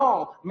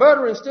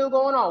Murdering still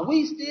going on.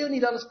 We still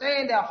need to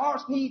understand that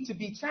hearts need to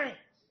be changed.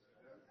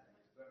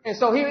 And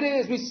so here it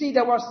is. We see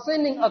that we're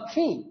sending a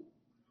king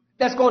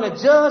that's going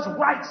to judge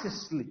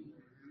righteously,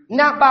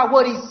 not by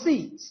what he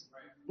sees,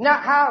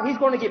 not how he's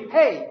going to get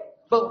paid,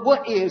 but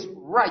what is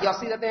right. Y'all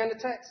see that there in the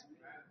text?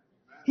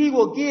 He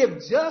will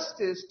give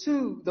justice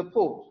to the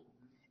poor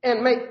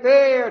and make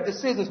fair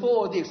decisions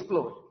for the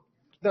exploited.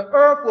 The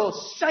earth will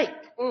shake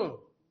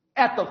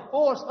at the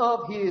force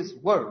of his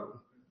word,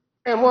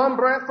 and one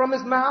breath from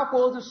his mouth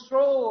will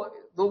destroy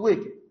the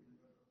wicked.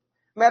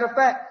 Matter of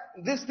fact,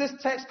 this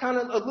text kind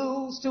of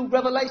alludes to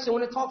Revelation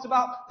when it talks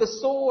about the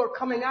sword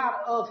coming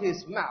out of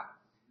his mouth.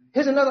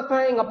 Here's another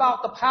thing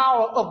about the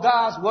power of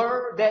God's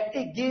word, that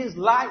it gives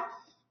life.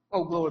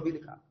 Oh, glory be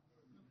to God.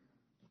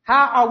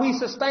 How are we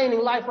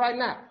sustaining life right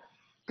now?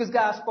 Because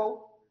God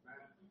spoke.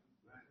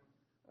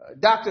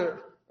 Dr.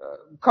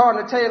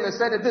 Cardinal Taylor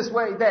said it this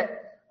way,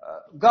 that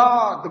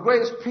God, the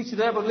greatest preacher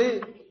that ever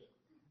lived,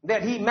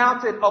 that he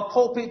mounted a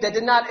pulpit that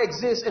did not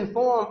exist and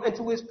formed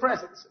into his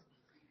presence.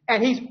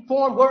 And he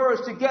formed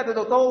words together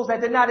that those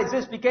that did not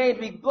exist began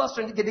to be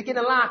blustering to get in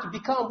line to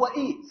become what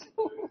is.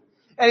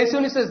 And as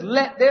soon as he says,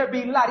 let there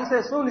be light, he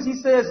says, as soon as he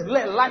says,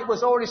 let, light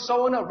was already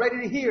showing up,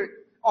 ready to hear it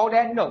on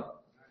that note.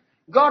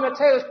 Gardner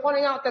Taylor is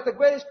pointing out that the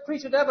greatest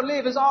preacher to ever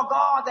live is our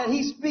God, that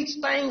he speaks,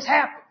 things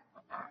happen.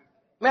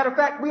 Matter of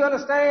fact, we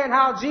understand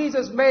how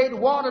Jesus made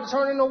water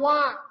turn into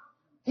wine.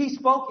 He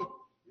spoke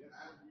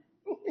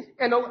it.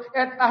 And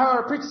I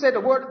heard a preacher say the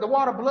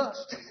water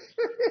blushed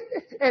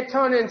and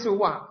turned into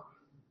wine.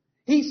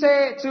 He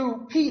said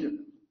to Peter,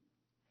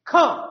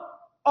 come.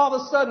 All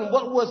of a sudden,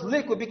 what was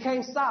liquid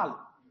became solid.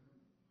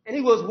 And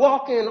he was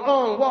walking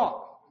on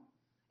water.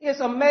 It's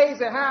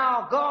amazing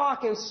how God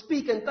can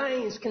speak and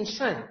things can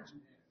change.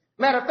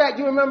 Matter of fact,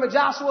 you remember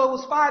Joshua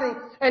was fighting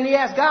and he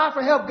asked God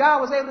for help.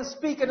 God was able to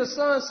speak and the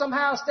sun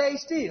somehow stayed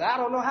still. I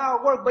don't know how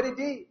it worked, but it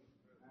did.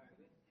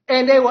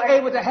 And they were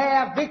able to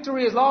have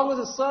victory as long as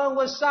the sun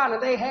was shining.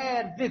 They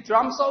had victory.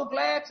 I'm so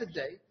glad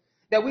today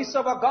that we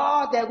serve a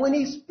God that when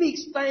he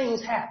speaks,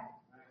 things happen.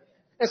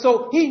 And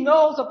so he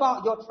knows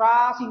about your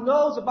trials. He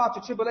knows about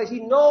your tribulation.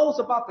 He knows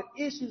about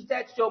the issues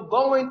that you're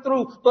going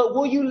through. But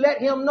will you let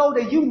him know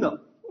that you know?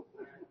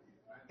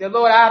 That,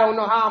 Lord, I don't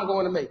know how I'm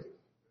going to make it.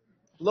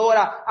 Lord,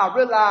 I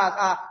realize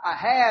I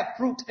had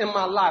fruit in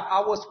my life. I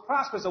was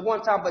prosperous at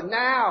one time, but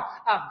now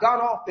I've gone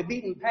off the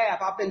beaten path.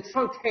 I've been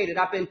truncated.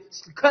 I've been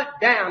cut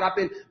down. I've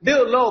been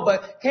built low,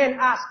 but can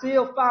I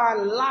still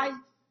find life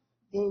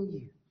in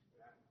you?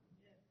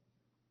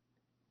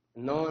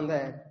 Knowing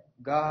that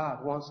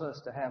God wants us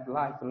to have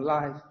life and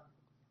life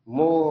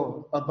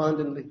more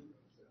abundantly,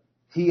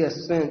 he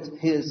has sent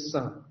his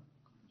son,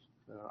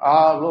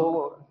 our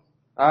Lord,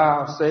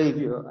 our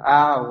Savior,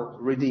 our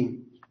Redeemer.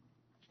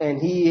 And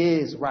he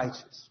is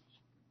righteous.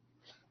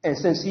 And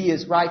since he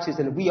is righteous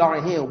and we are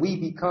in him, we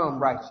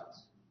become righteous.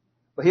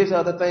 But here's the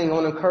other thing I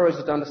want to encourage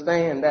you to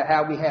understand, that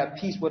how we have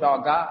peace with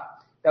our God,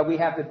 that we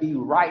have to be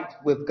right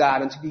with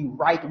God. And to be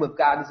right with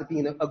God is to be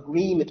in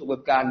agreement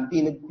with God. And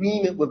being in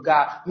agreement with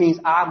God means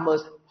I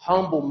must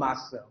humble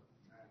myself.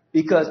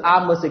 Because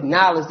I must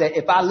acknowledge that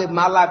if I live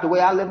my life the way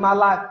I live my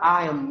life,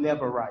 I am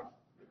never right.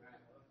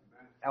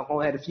 I'm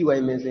going to add a few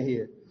amens in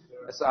here.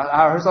 So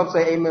I heard some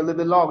say amen a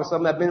little bit longer.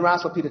 Some have been around,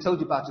 some people told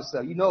you about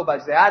yourself. You know about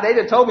yourself. They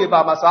didn't told me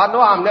about myself. I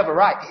know I'm never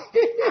right.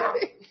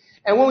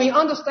 And when we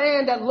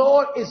understand that,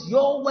 Lord, it's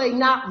your way,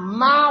 not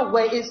my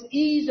way, it's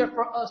easier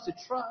for us to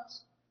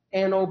trust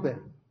and obey.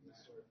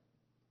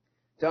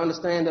 To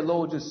understand that,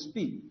 Lord, just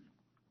speak.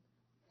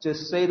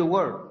 Just say the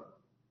word,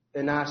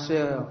 and I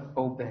shall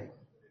obey.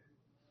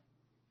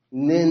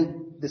 And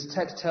then this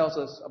text tells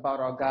us about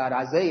our God.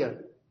 Isaiah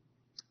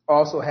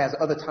also has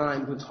other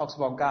times when it talks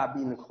about God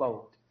being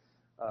clothed.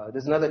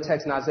 There's another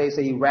text in Isaiah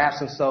say he wraps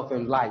himself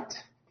in light.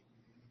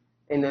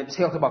 And it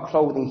talks about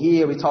clothing.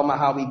 Here we talk about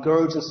how he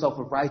girds himself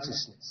with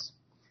righteousness.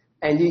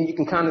 And then you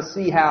can kind of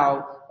see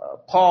how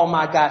Paul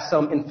might got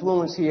some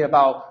influence here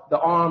about the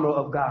armor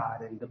of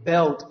God and the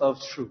belt of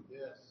truth.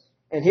 Yes.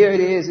 And here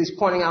it is, he's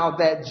pointing out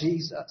that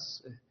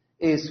Jesus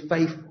is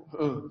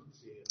faithful.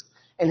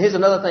 And here's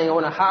another thing I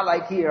want to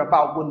highlight here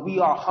about when we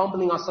are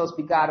humbling ourselves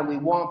to God and we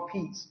want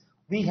peace,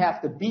 we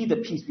have to be the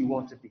peace we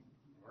want to be.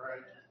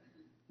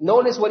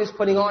 Notice what he's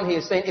putting on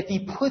here, saying if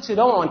he puts it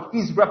on,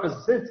 he's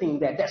representing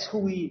that. That's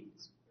who he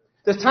is.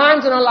 There's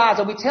times in our lives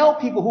that we tell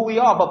people who we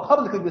are, but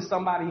publicly with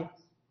somebody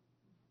else.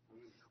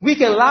 We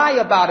can lie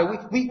about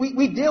it.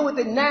 We deal with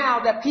it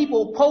now that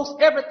people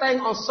post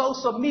everything on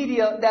social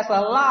media that's a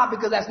lie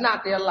because that's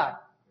not their life.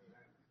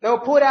 They'll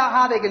put out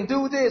how they can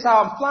do this,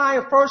 how I'm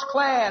flying first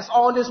class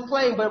on this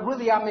plane, but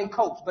really I'm in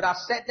coach. But I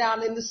sat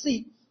down in the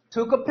seat,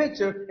 took a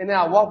picture, and then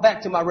I walked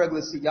back to my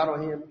regular seat. Y'all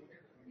don't hear me?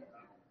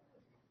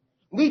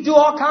 We do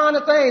all kinds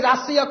of things.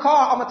 I see a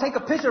car. I'm going to take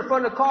a picture in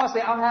front of the car and say,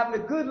 I'm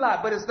having a good life,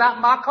 but it's not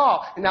my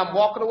car. And I'm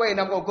walking away and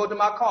I'm going to go to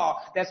my car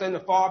that's in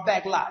the far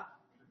back lot.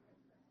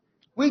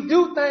 We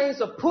do things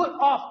to put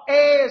off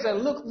airs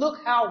and look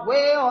how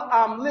well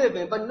I'm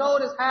living. But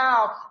notice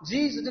how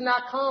Jesus did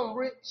not come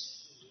rich.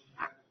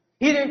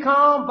 He didn't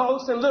come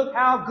boasting, look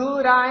how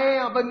good I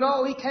am. But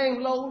no, he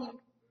came lowly,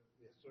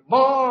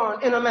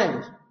 born in a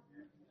manger.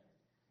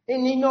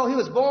 And you know, he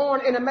was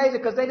born in a manger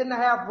because they didn't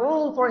have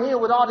room for him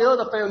with all the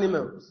other family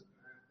members.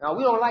 Now,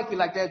 we don't like you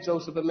like that,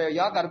 Joseph and Mary.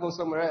 Y'all got to go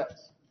somewhere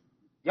else.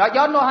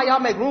 Y'all know how y'all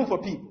make room for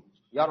people.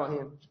 Y'all don't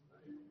hear me.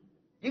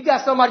 You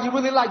got somebody you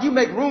really like, you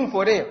make room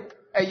for them.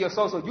 Hey, yo,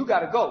 so-so, you got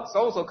to go.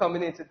 So-so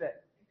coming in today.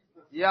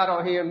 Y'all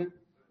don't hear me.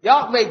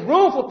 Y'all make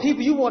room for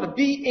people you want to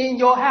be in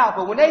your house.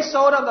 But when they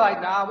showed up, they're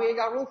like, nah, we ain't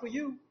got room for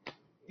you.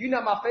 You're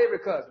not my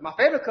favorite cousin. My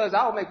favorite cousin,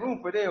 I will make room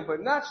for them, but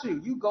not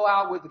you. You go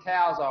out where the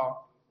cows are,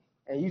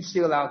 and you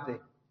chill out there.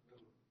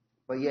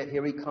 But yet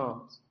here he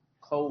comes,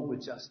 clothed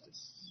with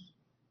justice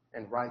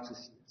and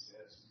righteousness.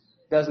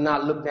 Does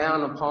not look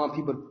down upon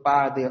people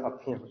by their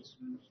appearance.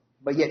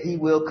 But yet he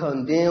will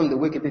condemn the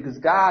wicked because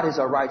God is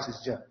a righteous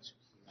judge.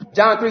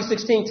 John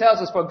 3:16 tells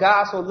us, for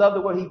God so loved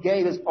the world he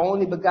gave his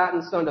only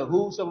begotten son, that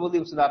whosoever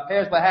believes shall not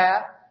perish but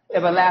have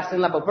everlasting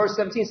life. But verse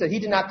 17 says he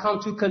did not come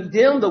to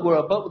condemn the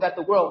world, but that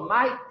the world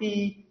might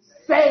be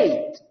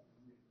saved.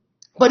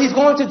 But he's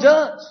going to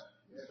judge.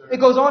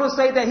 It goes on to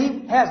say that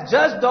he has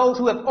judged those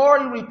who have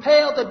already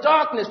repelled the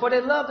darkness, for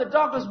they love the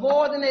darkness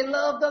more than they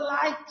love the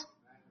light.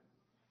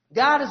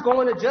 God is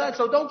going to judge,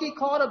 so don't get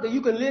caught up that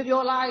you can live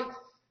your life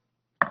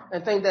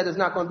and think that there's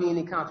not going to be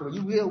any consequence.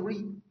 You will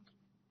reap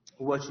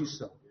what you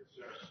sow.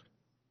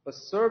 But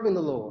serving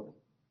the Lord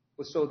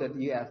will show that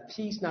you have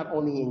peace not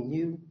only in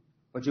you,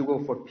 but you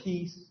will for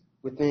peace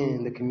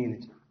within the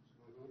community.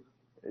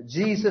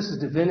 Jesus'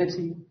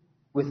 divinity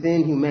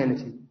within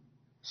humanity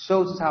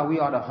shows us how we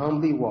are to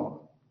humbly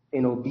walk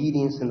in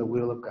obedience in the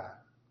will of God.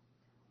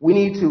 We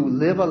need to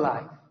live a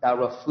life that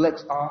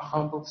reflects our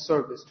humble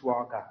service to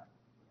our God.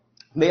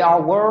 May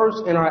our words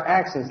and our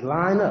actions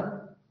line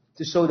up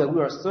to show that we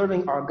are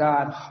serving our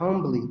God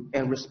humbly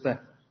and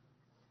respectfully.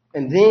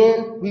 And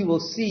then we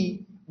will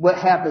see what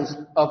happens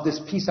of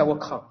this peace that will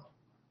come.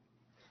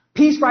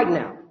 Peace right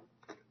now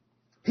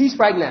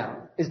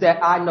is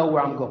that I know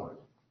where I'm going.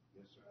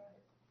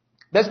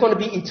 There's going to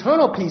be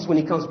eternal peace when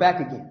he comes back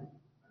again,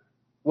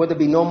 where there'll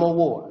be no more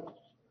war.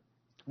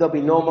 There'll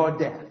be no more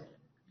death.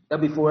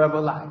 There'll be forever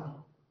life.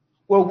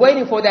 We're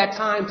waiting for that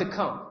time to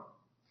come.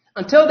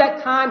 Until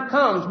that time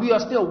comes, we are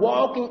still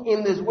walking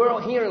in this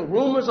world hearing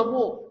rumors of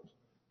war.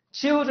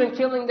 Children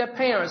killing their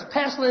parents,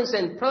 pestilence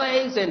and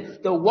plagues, and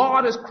the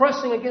waters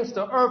crushing against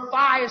the earth,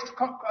 fires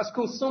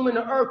consuming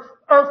the earth,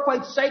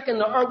 earthquakes shaking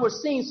the earth. We're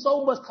seeing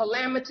so much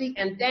calamity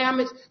and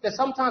damage that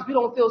sometimes we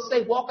don't feel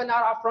safe walking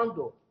out our front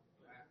door.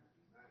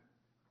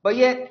 But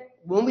yet,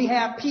 when we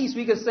have peace,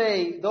 we can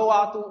say, though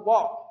I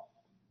walk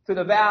through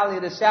the valley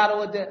of the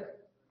shadow of death,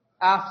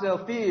 I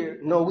shall fear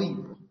no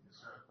evil.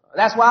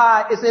 That's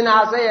why it's in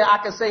Isaiah, I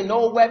can say,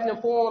 no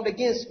weapon formed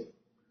against me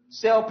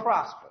shall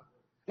prosper.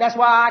 That's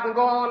why I can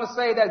go on to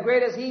say that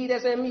greater is he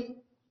that's in me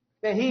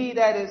than he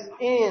that is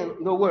in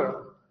the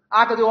world.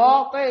 I can do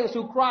all things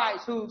through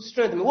Christ who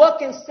strengthens me. What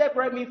can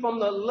separate me from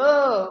the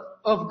love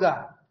of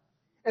God?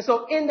 And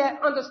so in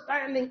that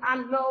understanding, I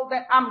know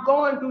that I'm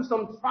going through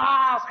some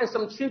trials and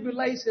some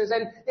tribulations.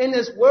 And in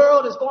this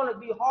world, it's going to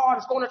be hard.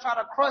 It's going to try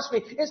to crush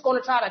me. It's going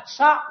to try to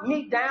chop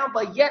me down.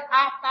 But yet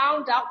I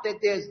found out that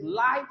there's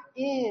life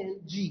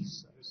in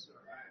Jesus.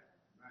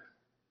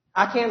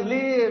 I can't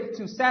live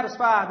to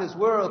satisfy this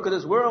world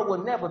because this world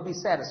will never be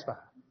satisfied.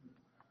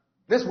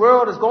 This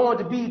world is going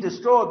to be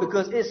destroyed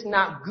because it's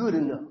not good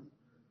enough.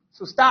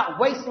 So stop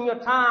wasting your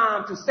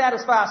time to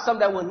satisfy something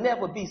that will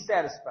never be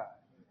satisfied.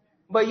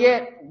 But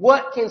yet,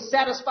 what can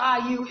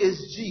satisfy you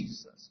is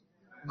Jesus.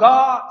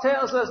 God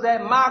tells us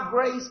that my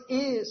grace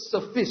is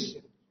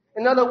sufficient.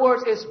 In other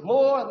words, it's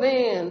more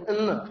than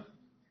enough.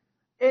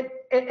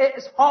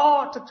 It's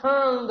hard to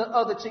turn the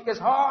other cheek. It's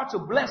hard to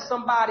bless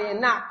somebody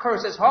and not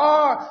curse. It's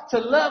hard to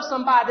love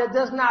somebody that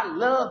does not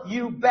love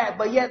you back.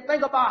 But yet,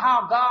 think about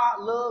how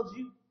God loves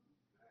you.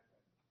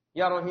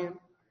 Y'all don't hear me?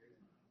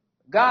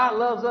 God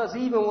loves us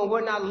even when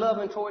we're not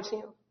loving towards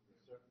him.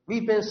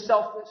 We've been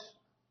selfish.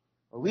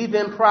 We've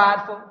been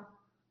prideful.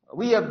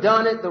 We have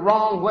done it the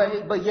wrong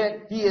way, but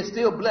yet he has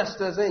still blessed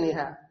us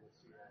anyhow.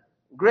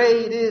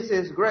 Great is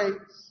his grace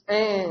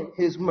and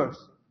his mercy.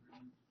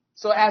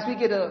 So as we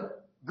get a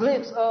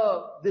glimpse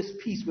of this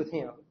peace with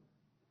him,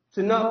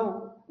 to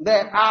know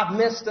that I've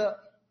messed up,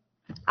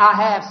 I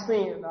have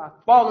sinned, I've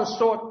fallen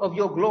short of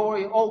your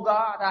glory, oh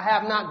God, I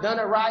have not done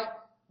it right,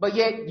 but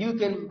yet you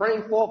can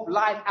bring forth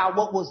life out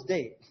what was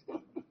dead.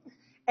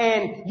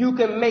 And you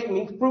can make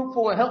me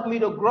fruitful and help me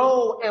to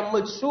grow and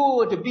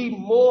mature to be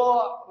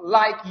more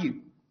like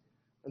you.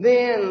 And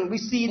then we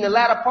see in the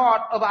latter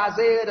part of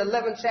Isaiah, the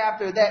 11th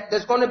chapter, that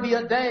there's going to be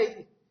a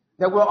day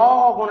that we're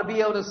all going to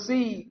be able to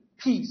see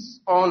peace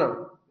on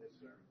earth.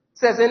 It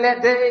says in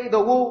that day,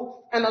 the wolf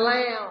and the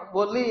lamb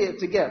will live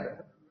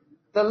together.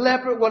 The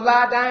leopard will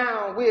lie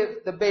down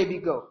with the baby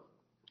goat.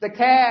 The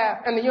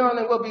calf and the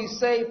yearling will be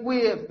safe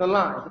with the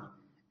lion.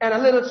 And a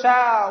little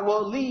child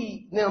will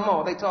lead them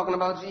all. They talking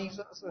about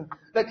Jesus.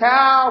 The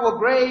cow will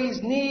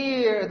graze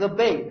near the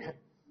baby.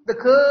 The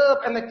cub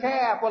and the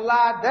calf will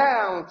lie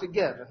down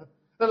together.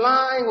 The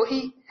lion will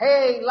eat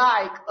hay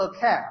like a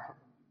cow.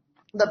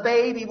 The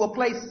baby will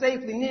play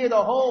safely near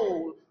the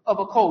hole of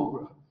a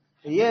cobra.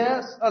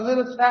 Yes, a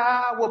little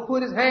child will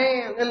put his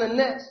hand in the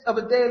nest of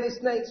a deadly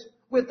snake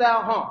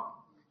without harm.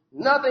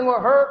 Nothing will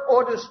hurt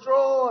or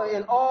destroy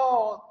in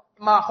all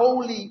my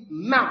holy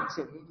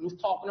mountain. He's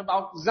talking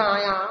about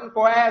Zion.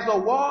 For as the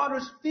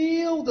waters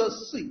fill the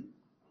sea,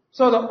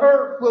 so the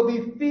earth will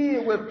be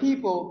filled with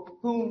people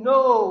who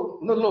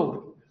know the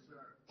Lord.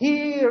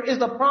 Here is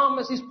the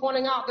promise he's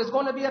pointing out. There's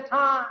going to be a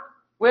time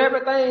where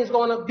everything's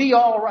going to be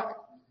all right.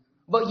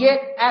 But yet,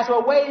 as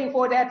we're waiting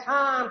for that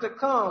time to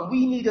come,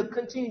 we need to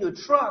continue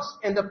to trust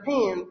and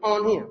depend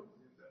on him.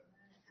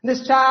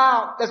 This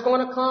child that's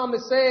going to come,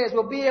 it says,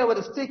 will be able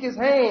to stick his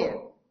hand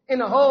in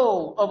the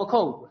hole of a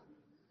cobra.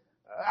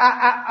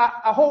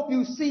 I hope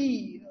you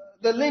see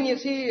the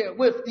lineage here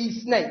with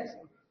these snakes.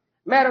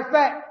 Matter of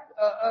fact,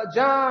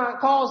 John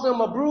calls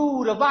them a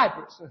brood of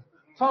vipers.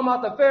 Talking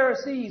about the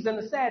Pharisees and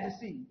the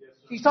Sadducees.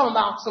 He's talking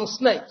about some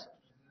snakes.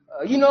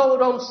 You know,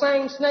 those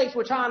same snakes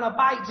were trying to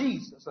bite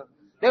Jesus.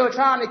 They were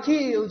trying to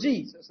kill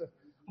Jesus.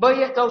 But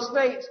yet those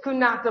snakes could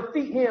not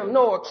defeat him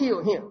nor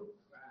kill him.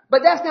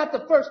 But that's not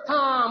the first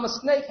time a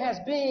snake has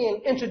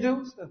been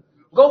introduced.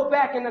 Go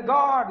back in the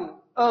Garden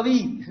of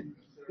Eden.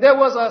 There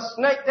was a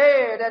snake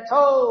there that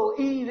told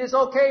Eve it's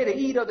okay to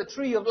eat of the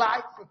tree of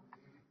life.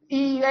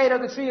 Eve ate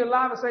of the tree of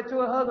life and said to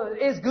her husband,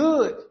 it's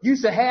good. You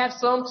should have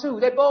some too.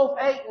 They both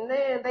ate and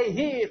then they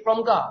hid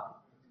from God.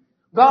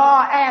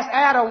 God asked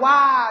Adam,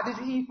 why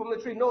did you eat from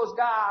the tree? Notice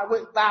God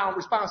went down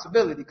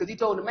responsibility because he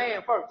told the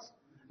man first.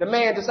 The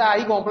man decided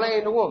he's going to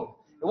blame the woman.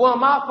 It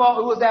wasn't my fault.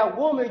 It was that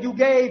woman you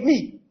gave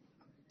me.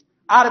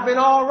 I'd have been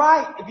all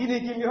right if you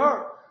didn't give me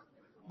her.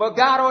 But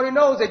God already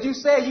knows that you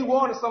said you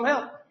wanted some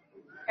help.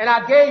 And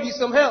I gave you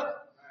some help.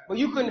 But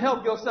you couldn't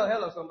help yourself.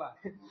 Hello, somebody.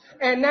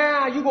 And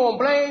now you're going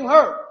to blame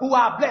her, who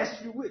I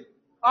blessed you with.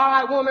 All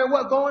right, woman,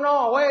 what's going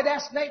on? Well,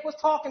 that snake was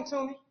talking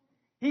to me.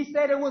 He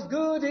said it was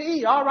good to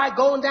eat. All right,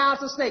 going down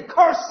to the snake.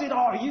 Cursed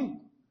are you.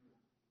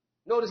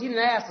 Notice he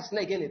didn't ask the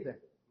snake anything.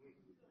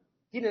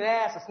 He didn't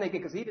ask the snake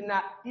because he did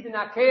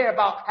not care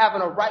about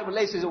having a right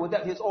relationship with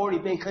that. He's already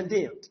been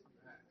condemned.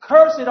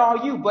 Cursed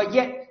are you, but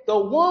yet the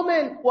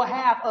woman will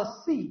have a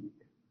seed,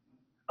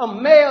 a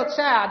male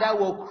child that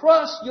will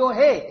crush your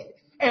head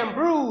and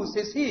bruise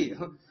his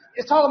heel.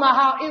 It's talking about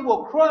how it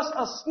will crush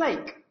a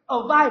snake,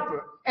 a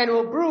viper, and it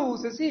will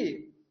bruise his heel.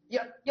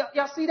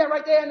 Y'all see that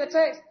right there in the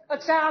text? A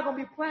child gonna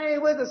be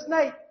playing with a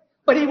snake,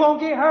 but he won't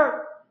get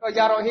hurt. Oh,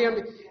 y'all don't hear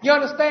me? You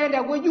understand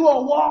that when you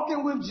are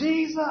walking with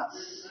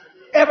Jesus,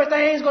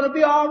 everything's gonna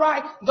be all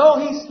right. Though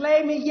he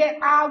slay me, yet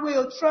I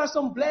will trust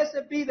him.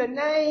 Blessed be the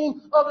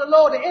name of the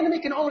Lord. The enemy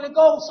can only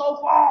go so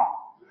far.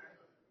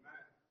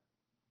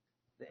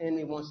 The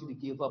enemy wants you to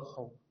give up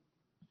hope.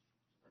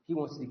 He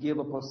wants you to give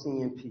up on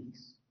seeing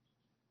peace.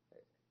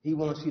 He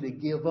wants you to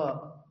give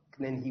up,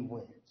 and then he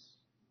wins.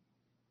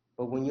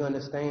 But when you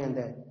understand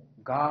that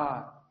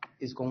God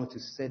is going to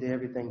set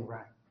everything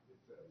right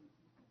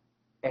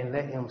and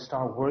let him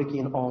start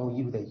working on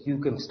you, that you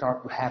can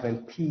start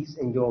having peace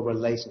in your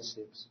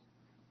relationships,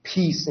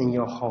 peace in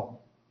your home,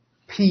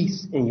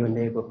 peace in your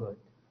neighborhood,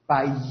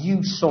 by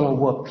you showing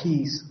what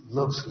peace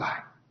looks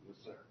like.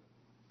 Yes,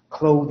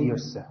 clothe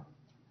yourself.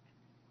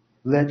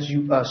 Let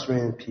you usher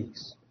in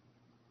peace.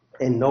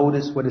 And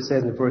notice what it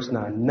says in verse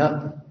 9.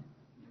 Nothing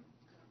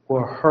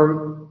will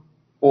hurt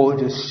or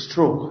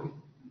destroy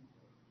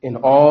in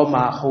all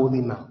my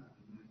holy mountain.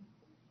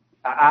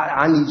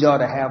 I need y'all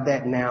to have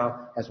that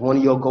now as one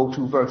of your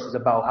go-to verses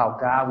about how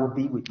God will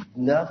be with you.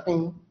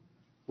 Nothing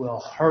will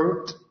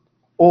hurt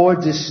or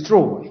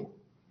destroy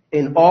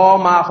in all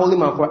my holy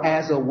mountain. For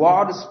as the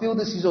waters fill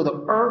the sea, so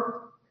the earth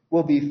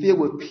will be filled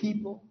with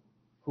people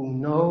who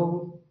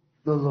know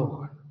the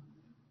Lord.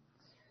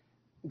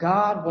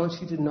 God wants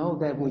you to know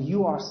that when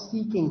you are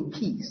seeking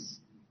peace,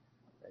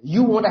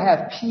 you want to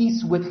have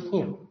peace with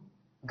him.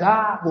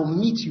 God will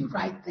meet you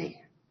right there.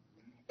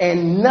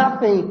 And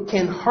nothing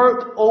can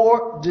hurt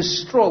or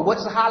destroy.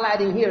 What's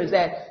highlighting here is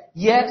that,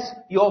 yes,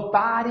 your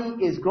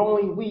body is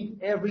growing weak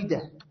every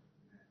day.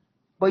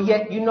 But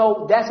yet, you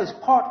know, that's just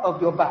part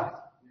of your body.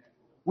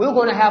 We're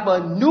going to have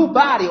a new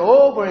body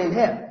over in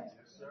heaven.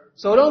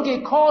 So don't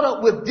get caught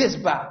up with this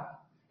body.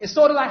 It's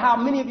sort of like how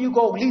many of you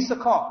go lease a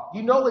car.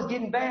 You know it's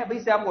getting bad, but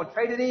you say, I'm going to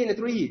trade it in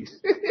 3 years.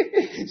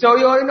 So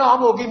you already know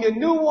I'm going to give you a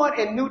new one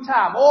and new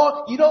time.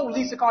 Or you don't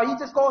lease a car. You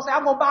just go and say,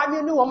 I'm going to buy me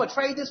a new one. I'm going to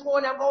trade this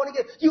one and I'm going to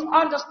get. You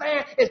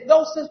understand it's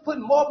no sense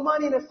putting more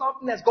money into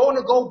something that's going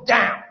to go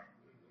down.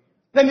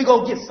 Let me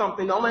go get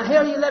something. I'm going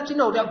to let you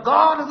know that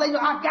God is letting you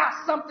know, I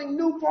got something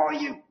new for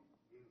you.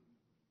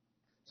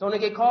 So don't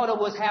get caught up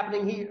what's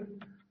happening here.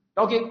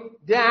 Don't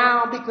get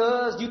down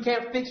because you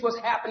can't fix what's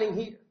happening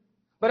here.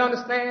 But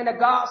understand that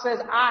God says,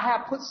 I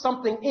have put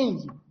something in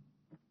you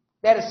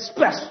that is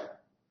special.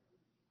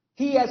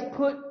 He has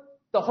put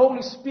the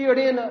Holy Spirit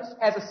in us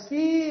as a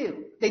seal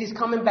that he's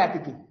coming back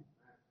again.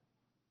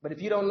 But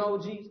if you don't know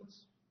Jesus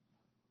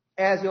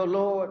as your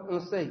Lord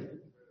and Savior,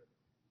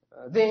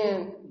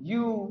 then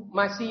you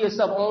might see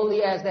yourself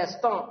only as that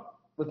stump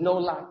with no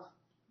life.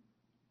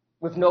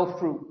 with no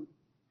fruit,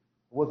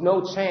 with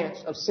no chance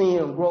of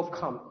seeing growth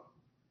coming.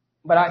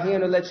 But I'm here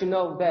to let you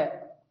know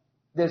that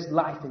there's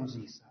life in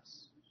Jesus.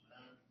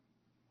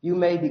 You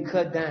may be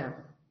cut down,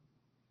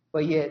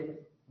 but yet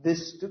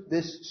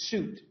this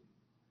shoot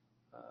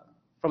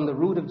from the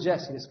root of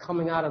Jesse is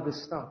coming out of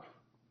this stump.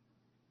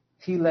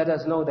 He let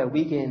us know that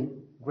we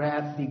can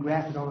be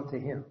grafted onto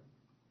him.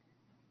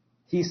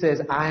 He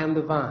says, I am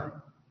the vine,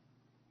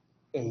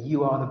 and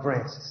you are the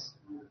branches.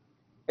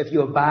 If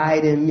you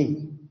abide in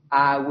me,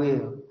 I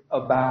will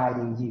abide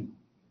in you.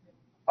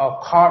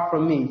 Apart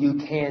from me, you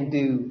can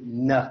do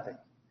nothing.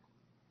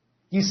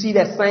 You see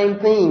that same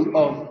thing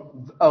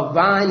of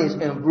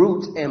vinage and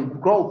roots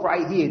and growth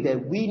right here,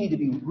 that we need to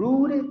be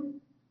rooted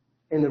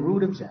in the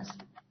root of Jesse.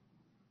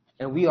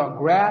 And we are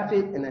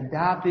grafted and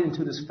adopted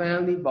into this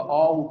family by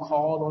all who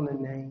call on the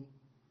name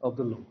of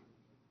the Lord.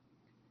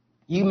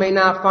 You may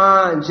not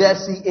find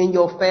Jesse in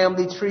your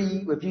family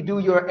tree. If you do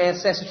your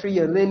ancestry tree,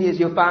 your lineage,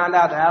 you'll find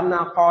out that I'm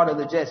not part of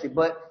the Jesse.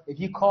 But if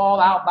you call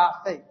out by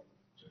faith,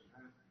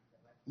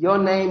 your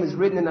name is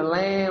written in the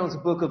Lamb's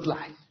book of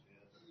life.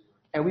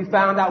 And we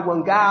found out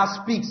when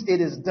God speaks,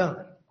 it is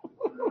done.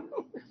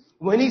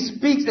 When he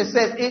speaks, it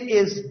says it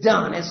is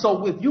done. And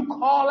so if you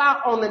call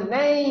out on the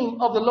name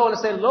of the Lord and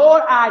say,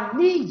 Lord, I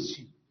need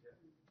you,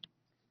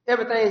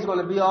 everything's going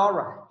to be all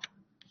right.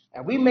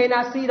 And we may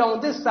not see it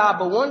on this side,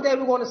 but one day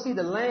we're going to see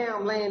the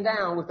lamb laying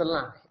down with the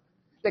lion,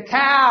 the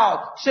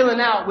cow chilling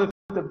out with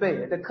the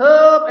bear, the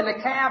cub and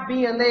the calf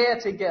being there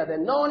together.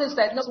 And notice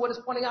what it's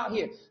pointing out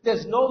here.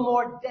 There's no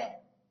more death.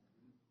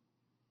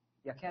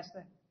 Y'all catch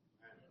that?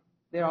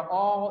 They are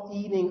all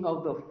eating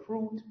of the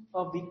fruit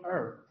of the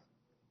earth.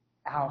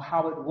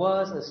 How it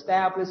was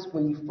established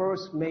when he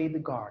first made the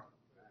garden.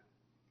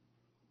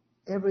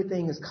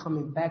 Everything is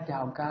coming back to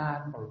how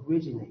God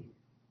originated,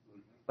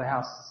 but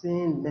how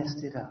sin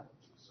messed it up.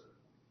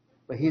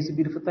 But here's the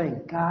beautiful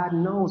thing. God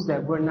knows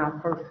that we're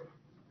not perfect.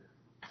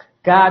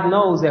 God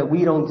knows that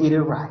we don't get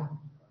it right.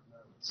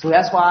 So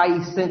that's why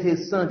he sent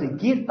his son to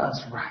get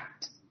us right.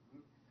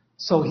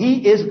 So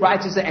he is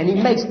righteous and he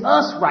makes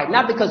us right.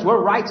 Not because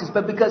we're righteous,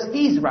 but because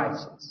he's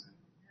righteous.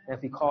 And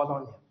if we call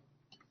on him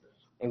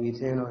and we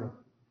depend on him,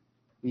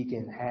 we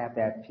can have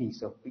that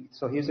peace.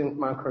 So here's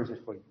my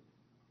encouragement for you.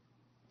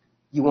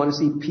 You want to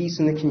see peace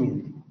in the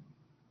community?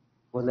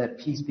 Well, let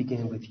peace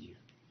begin with you.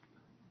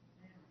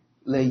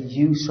 Let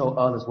you show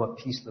others what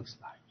peace looks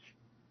like.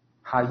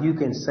 How you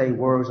can say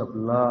words of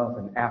love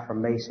and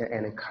affirmation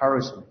and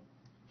encouragement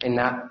and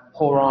not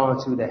pour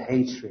on to the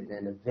hatred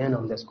and the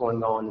venom that's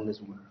going on in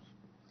this world.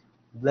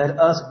 Let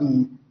us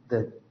be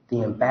the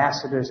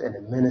ambassadors and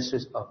the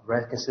ministers of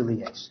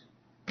reconciliation.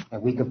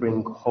 And we can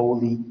bring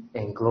holy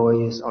and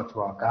glorious unto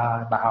our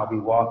God by how we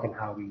walk and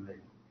how we live.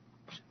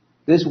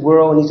 This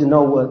world needs to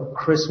know what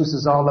Christmas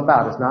is all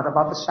about. It's not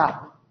about the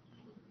shopping.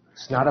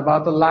 It's not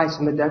about the lights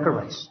and the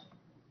decoration.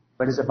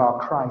 But it's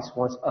about Christ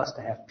wants us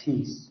to have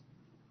peace,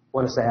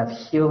 wants us to have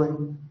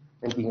healing,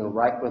 and be in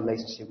right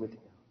relationship with him.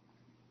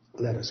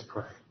 Let us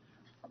pray.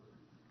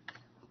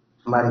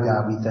 Mighty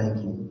God, we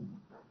thank you.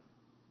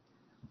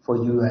 For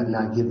you have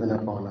not given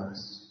up on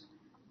us.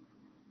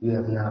 You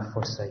have not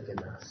forsaken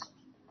us.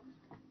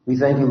 We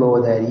thank you,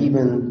 Lord, that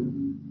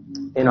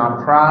even in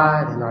our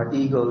pride and our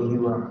ego,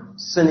 you are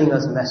sending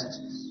us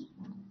messages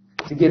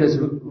to get us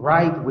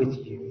right with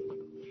you.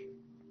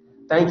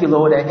 Thank you,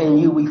 Lord, that in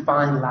you we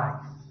find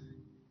life.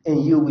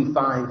 In you we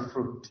find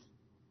fruit.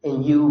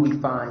 In you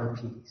we find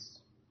peace.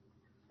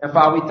 And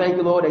Father, we thank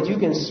you, Lord, that you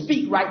can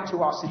speak right to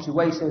our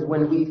situations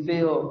when we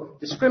feel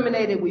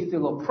discriminated, we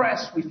feel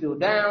oppressed, we feel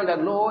down,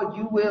 that, Lord,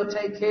 you will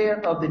take care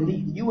of the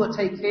needy. You will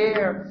take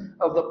care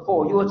of the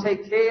poor. You will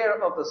take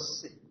care of the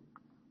sick.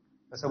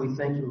 And so we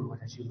thank you, Lord,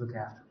 that you look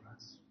after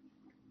us.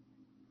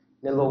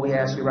 Then, Lord, we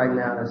ask you right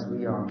now as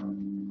we are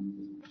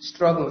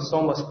struggling with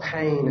so much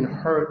pain and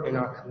hurt in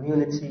our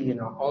community,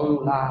 in our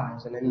own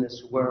lives, and in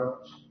this world.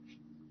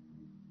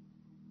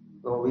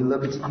 Lord, we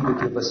look at you to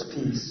give us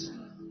peace,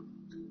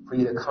 for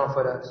you to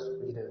comfort us,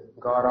 for you to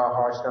guard our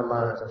hearts and our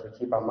minds as we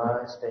keep our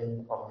minds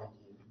stayed on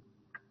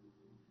you.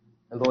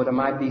 And Lord, there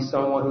might be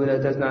someone who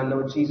does not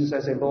know Jesus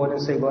as their Lord and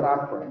Savior. Lord,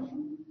 I pray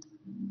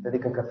that they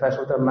can confess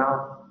with their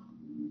mouth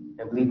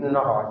and believe in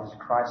their heart that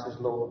Christ is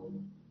Lord,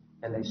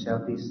 and they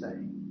shall be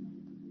saved.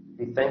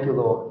 We thank you,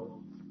 Lord,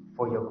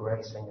 for your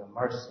grace and your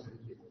mercy.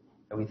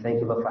 And we thank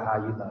you, Lord, for how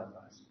you love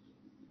us.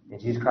 In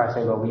Jesus Christ's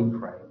name, Lord, we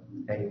pray.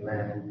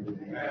 Amen.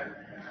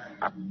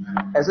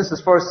 As this is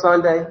first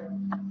Sunday,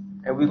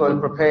 and we're going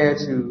to prepare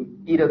to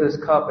eat of this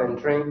cup and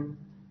drink.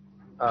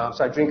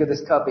 Drink of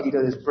this cup and eat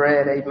of this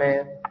bread.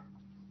 Amen.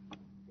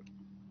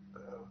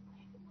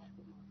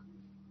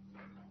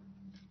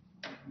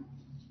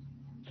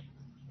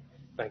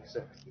 Thank you,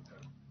 sir.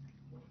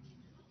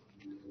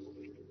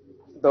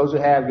 Those who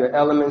have your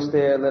elements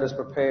there, let us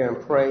prepare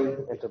and pray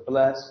and to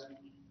bless.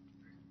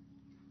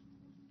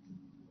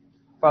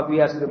 Father,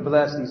 we ask you to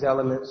bless these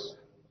elements.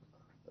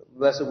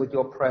 Bless it with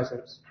your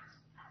presence.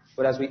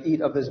 But as we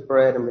eat of this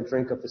bread and we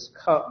drink of this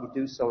cup, we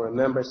do so in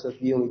remembrance of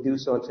you, and we do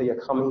so until you're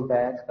coming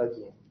back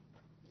again.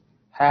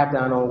 Have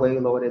thine own way,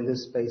 Lord, in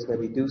this space. May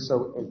we do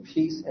so in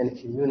peace and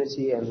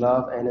community and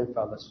love and in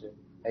fellowship.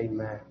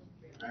 Amen.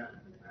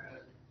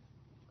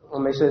 I'll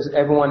make sure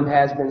everyone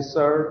has been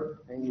served.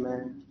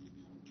 Amen.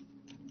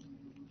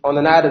 On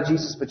the night of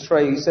Jesus'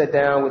 betrayal, he sat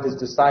down with his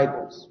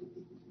disciples,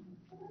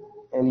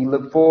 and he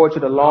looked forward to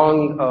the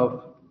longing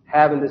of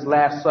having this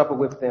Last Supper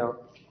with them.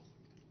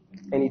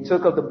 And he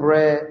took of the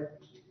bread,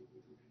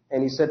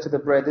 and he said to the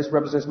bread, "This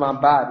represents my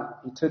body."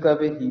 He took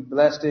of it, he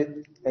blessed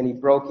it, and he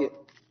broke it.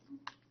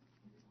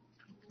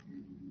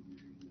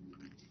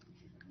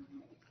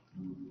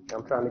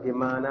 I'm trying to get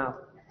mine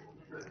out.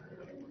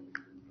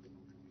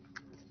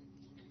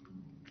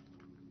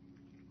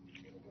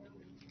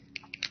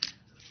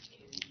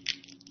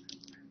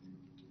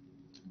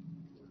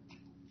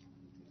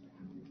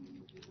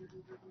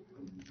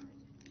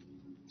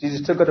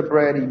 Jesus took of the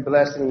bread, he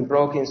blessed it, and he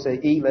broke it and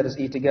said, "Eat, let us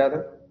eat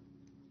together."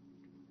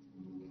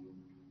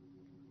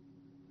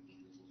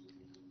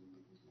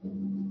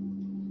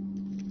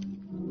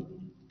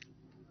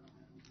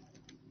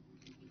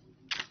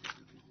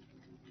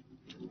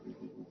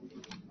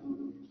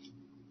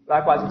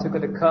 Likewise, he took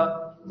of the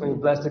cup, and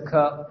he blessed the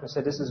cup and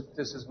said, This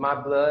is my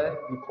blood.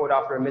 You poured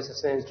out for remission of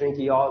sins. Drink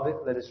ye all of it.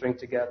 Let us drink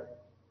together.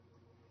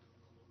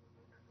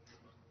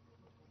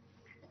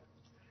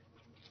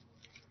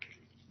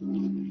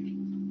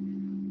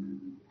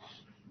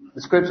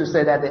 The scriptures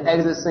say that the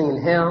exit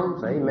singing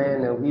hymns,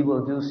 amen, and we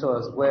will do so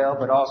as well,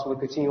 but also we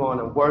continue on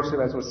in worship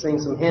as we sing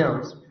some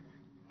hymns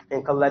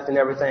and collecting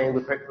everything.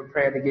 We're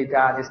prepared to give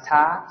God his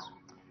tithes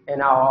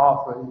and our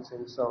offerings.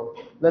 And so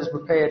let us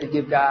prepare to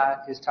give God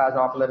his tithes and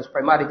offering. Let us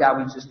pray. Mighty God,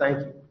 we just thank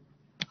you.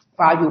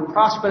 Father, you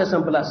prosper us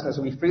and bless us,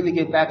 and we freely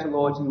give back to the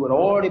Lord to you what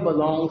already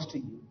belongs to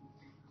you.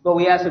 Lord,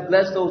 we ask to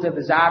bless those that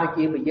desire to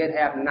give but yet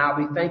have not.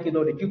 We thank you,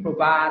 Lord, that you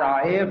provide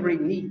our every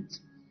need.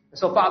 And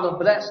so, Father,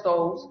 bless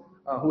those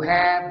who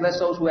have, bless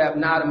those who have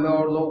not, and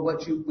Lord,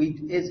 what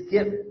is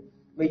given.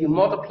 May you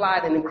multiply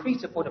it and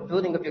increase it for the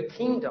building of your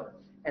kingdom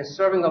and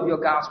serving of your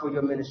gospel,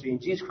 your ministry. In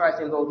Jesus Christ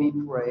and Lord, we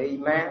pray.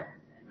 Amen.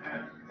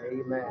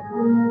 Amen.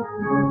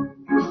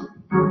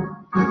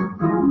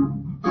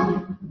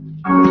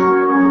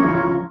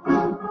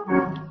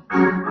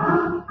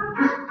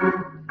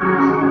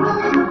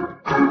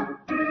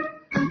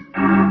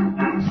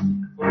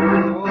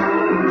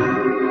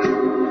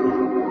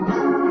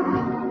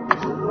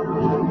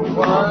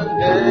 One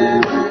day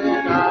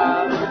when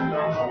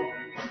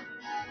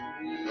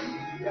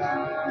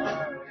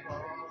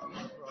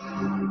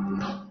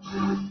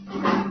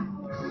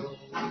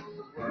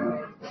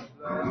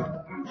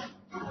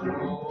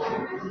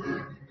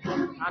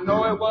I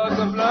know it was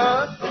the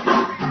blood.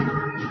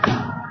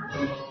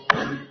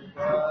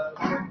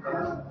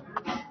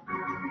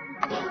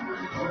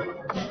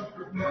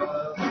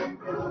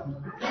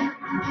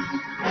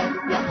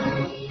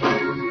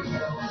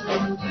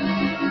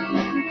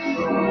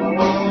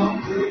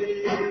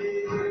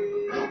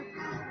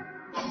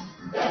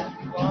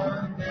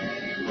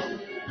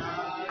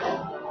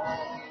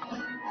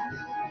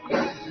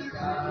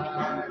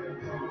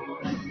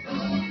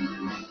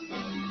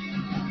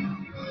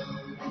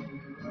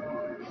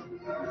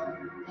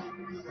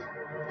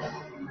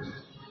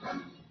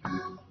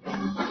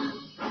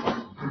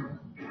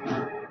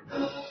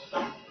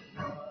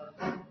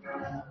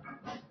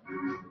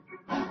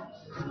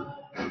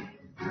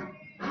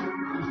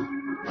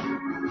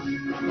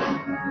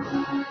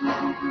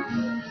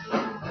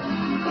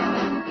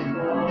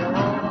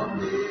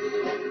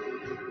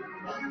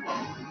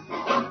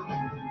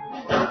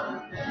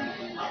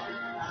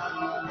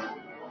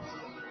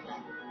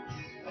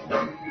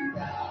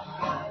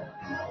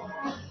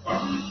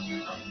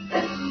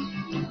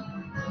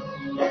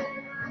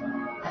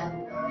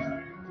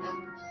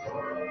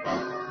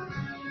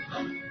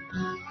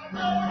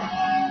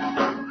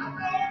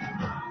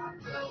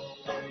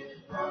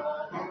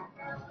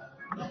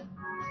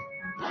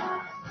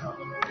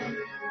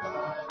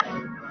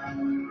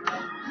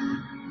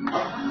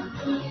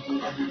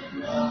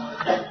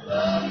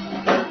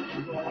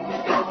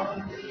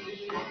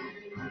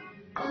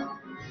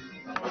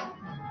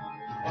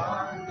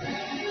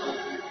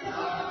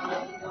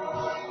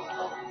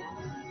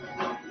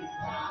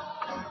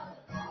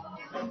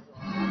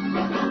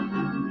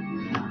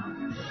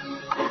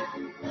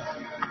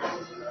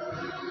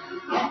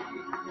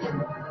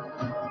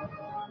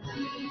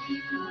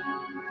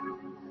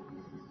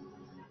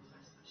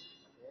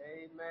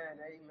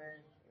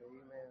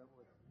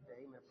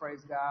 Amen.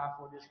 Praise God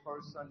for this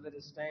first Sunday. Let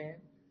us stand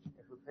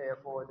and prepare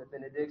for the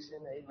benediction.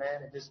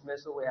 Amen. And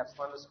dismissal. We have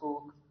Sunday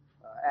school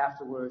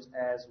afterwards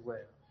as well.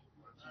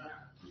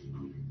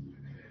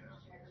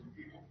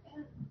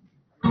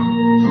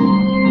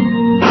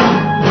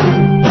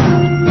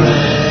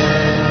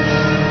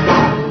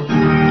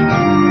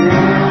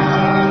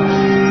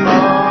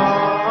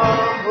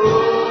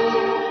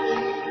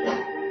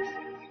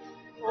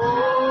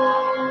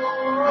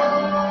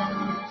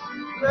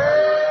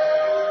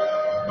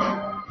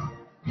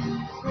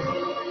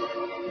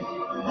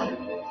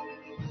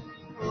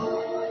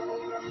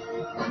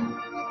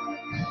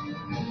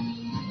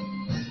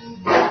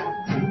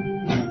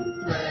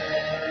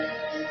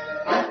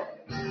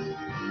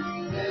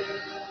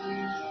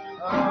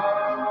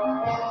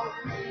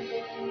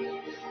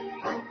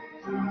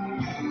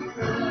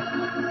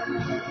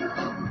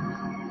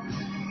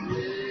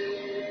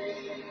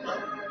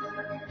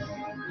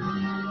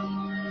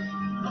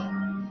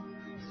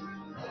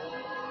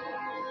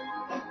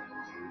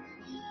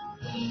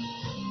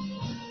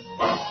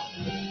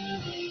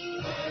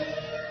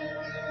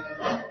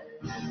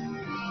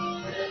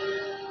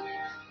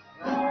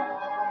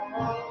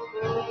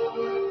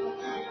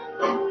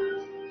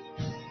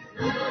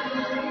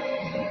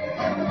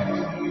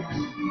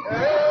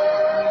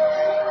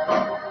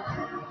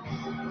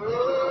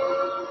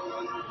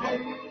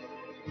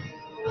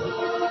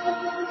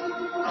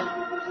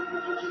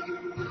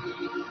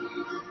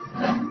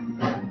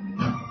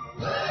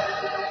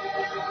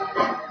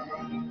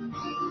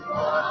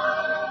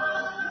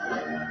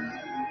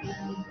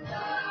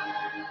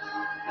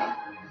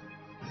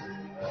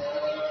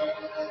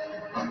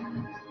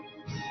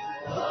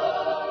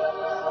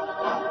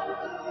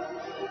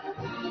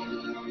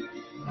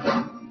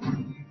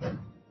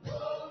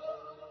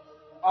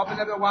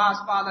 never wise,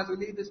 Father, as we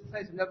leave this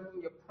place and never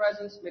from your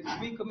presence. May the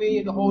sweet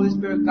communion of the Holy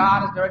Spirit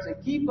guide us, direct us,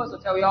 and keep us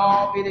until we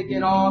all meet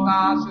again, all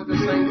God's children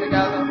sing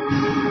together.